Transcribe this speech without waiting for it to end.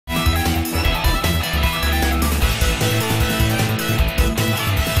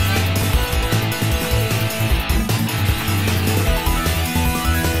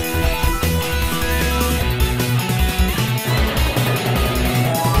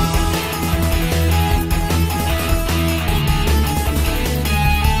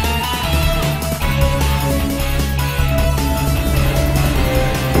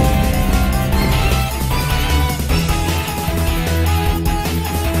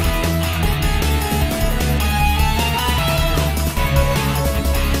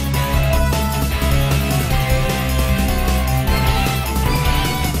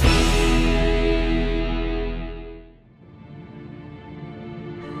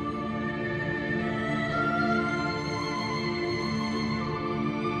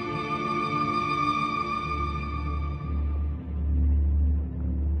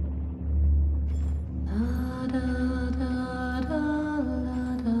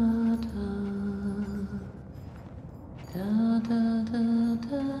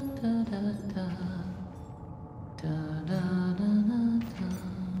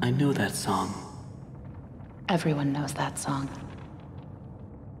know that song. Everyone knows that song.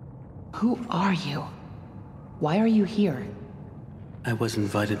 Who are you? Why are you here? I was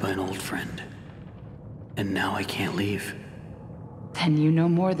invited by an old friend. And now I can't leave. Then you know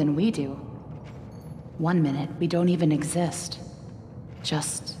more than we do. 1 minute, we don't even exist.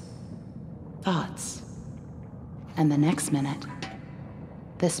 Just thoughts. And the next minute,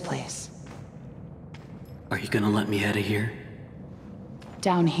 this place. Are you gonna let me out of here?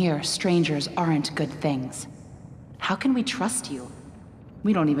 Down here, strangers aren't good things. How can we trust you?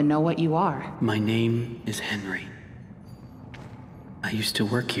 We don't even know what you are. My name is Henry. I used to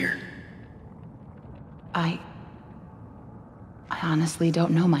work here. I honestly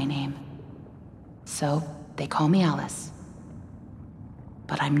don't know my name. So, they call me Alice.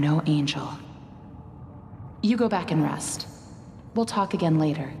 But I'm no angel. You go back and rest. We'll talk again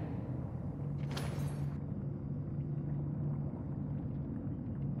later.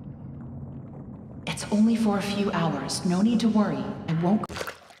 It's only for a few hours. No need to worry. I won't...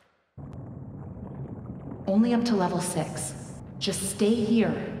 Only up to level 6. Just stay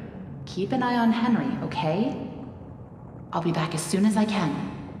here. Keep an eye on Henry, okay? I'll be back as soon as I can.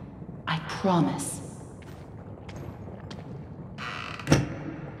 I promise.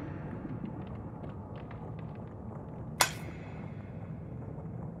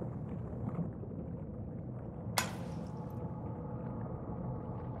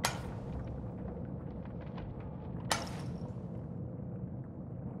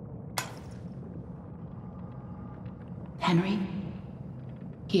 Henry?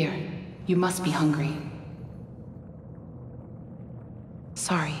 Here, you must be hungry.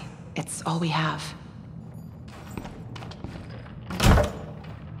 Sorry, it's all we have.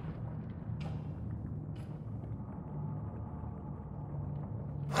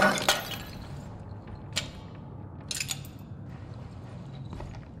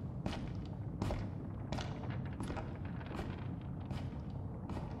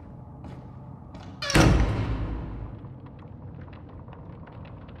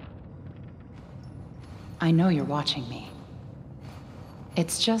 I know you're watching me.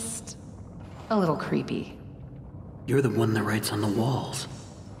 It's just a little creepy. You're the one that writes on the walls.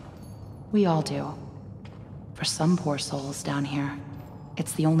 We all do. For some poor souls down here,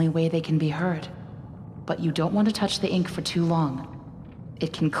 it's the only way they can be heard. But you don't want to touch the ink for too long.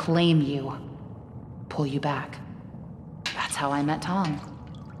 It can claim you, pull you back. That's how I met Tom.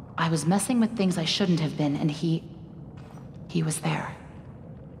 I was messing with things I shouldn't have been, and he was there.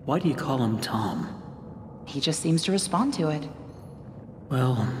 Why do you call him Tom? He just seems to respond to it.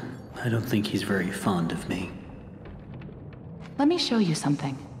 Well, I don't think he's very fond of me. Let me show you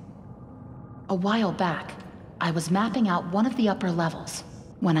something. A while back, I was mapping out one of the upper levels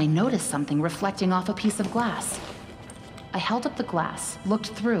when I noticed something reflecting off a piece of glass. I held up the glass, looked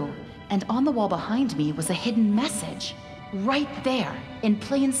through, and on the wall behind me was a hidden message. Right there, in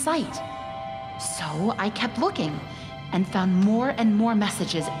plain sight. So I kept looking, and found more and more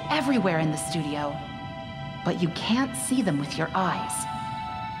messages everywhere in the studio. But you can't see them with your eyes.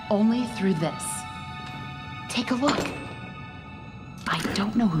 Only through this. Take a look. I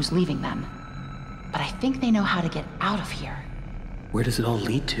don't know who's leaving them, but I think they know how to get out of here. Where does it all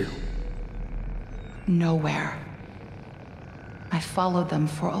lead to? Nowhere. I followed them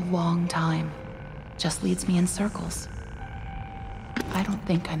for a long time. Just leads me in circles. I don't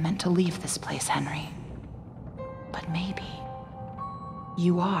think I meant to leave this place, Henry. But maybe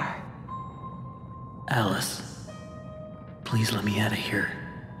you are. Alice, please let me out of here.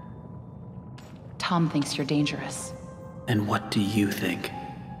 Tom thinks you're dangerous. And what do you think?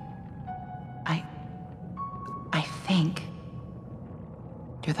 I think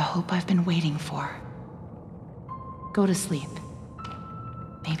you're the hope I've been waiting for. Go to sleep.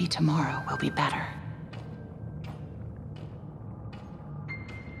 Maybe tomorrow will be better.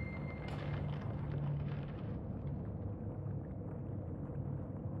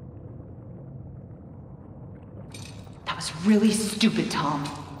 That was really stupid, Tom.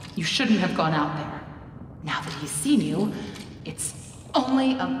 You shouldn't have gone out there. Now that he's seen you, it's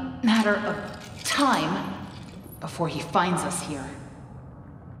only a matter of time before he finds us here.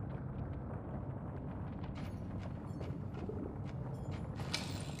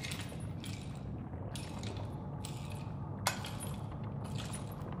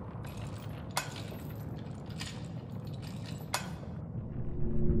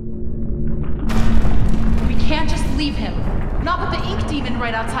 We can't just leave him. Not with the ink demon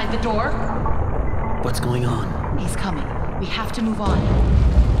right outside the door. What's going on? He's coming. We have to move on.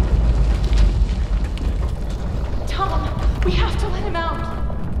 Tom, we have to let him out.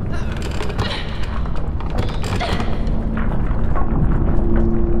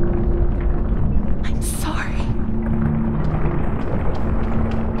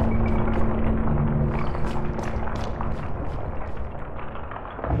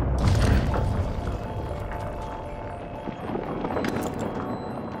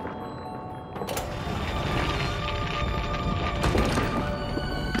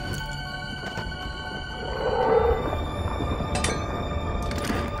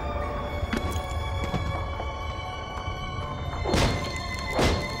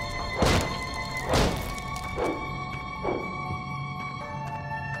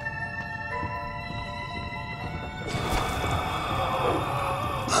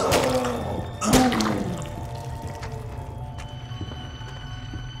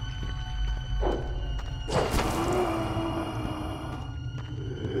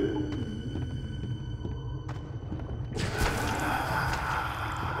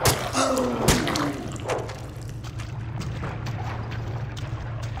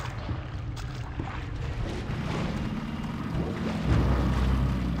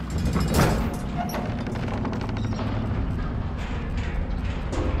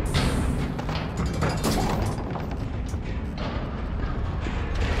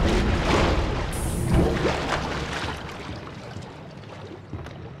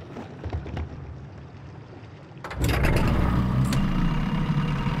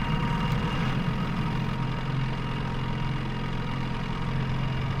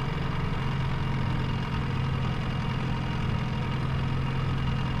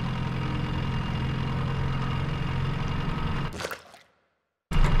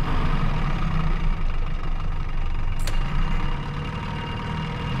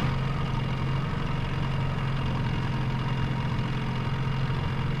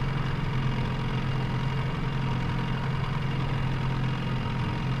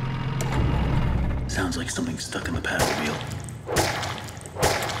 sounds like something stuck in the paddle wheel.